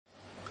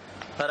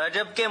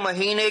رجب کے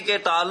مہینے کے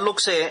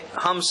تعلق سے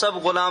ہم سب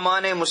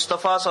غلامان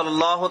مصطفیٰ صلی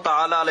اللہ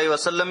تعالی علیہ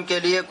وسلم کے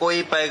لیے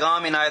کوئی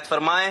پیغام عنایت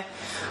فرمائیں،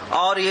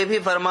 اور یہ بھی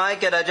فرمائیں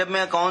کہ رجب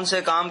میں کون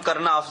سے کام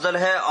کرنا افضل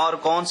ہے اور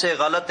کون سے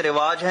غلط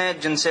رواج ہیں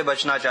جن سے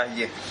بچنا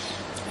چاہیے۔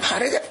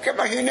 رجب کے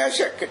مہینے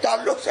سے کے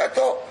تعلق سے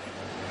تو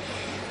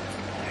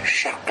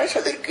شق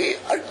صدر کی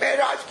اور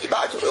معراج کی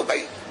بات ہو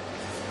گئی،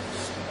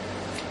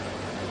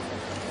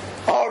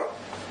 اور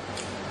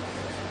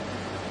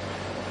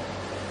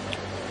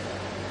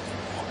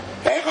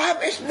پیغام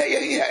اس میں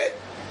یہی ہے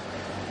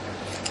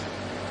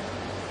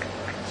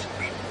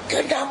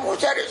کہ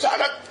ناموس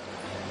رسالت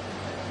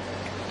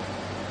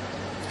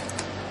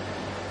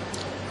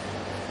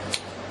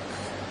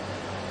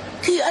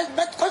کی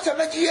عظمت کو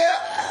سمجھیے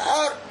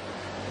اور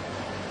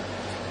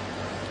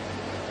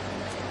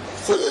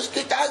خود اس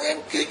کی تعظیم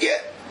کیجیے۔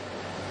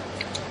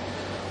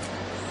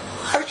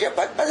 ہر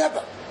شبت مذہب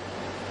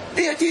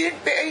بے دین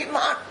بے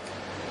ایمان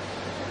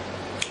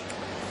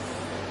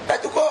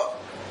بد کو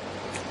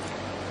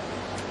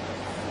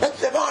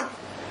بد زبان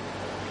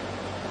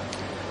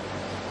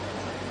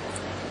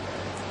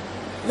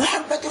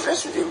محمد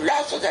رسول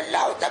اللہ صلی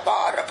اللہ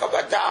تبارک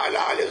و تعالی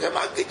علیہ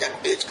وسلم کی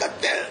تنقید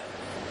کرتے ہیں،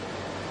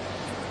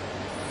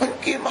 ان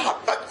کی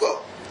محبت کو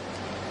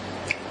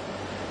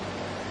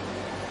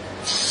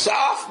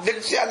صاف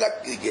دل سے الگ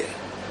کیجیے،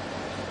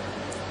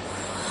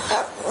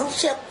 ان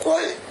سے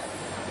کوئی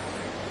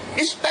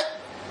نسبت،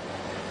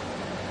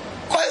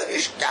 کوئی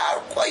رشتہ اور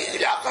کوئی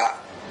علاقہ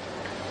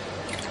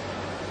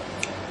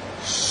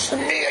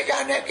سنی یہ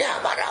جانے کہ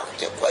ہمارا ان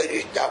سے کوئی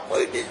رشتہ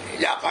کوئی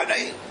علاقہ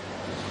نہیں،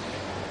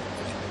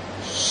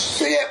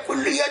 صلہ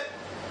کلیت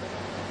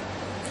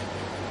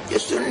یہ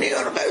سنی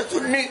اور غیر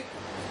سنی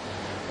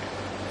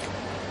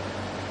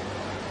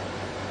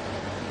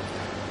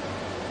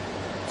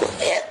کو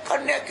ایک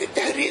کرنے کی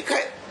تحریک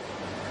ہے۔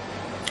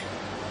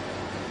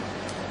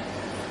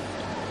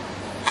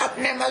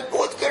 اپنے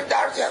مضبوط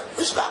کردار سے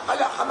اس کا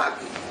قلع خما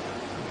کیجیے۔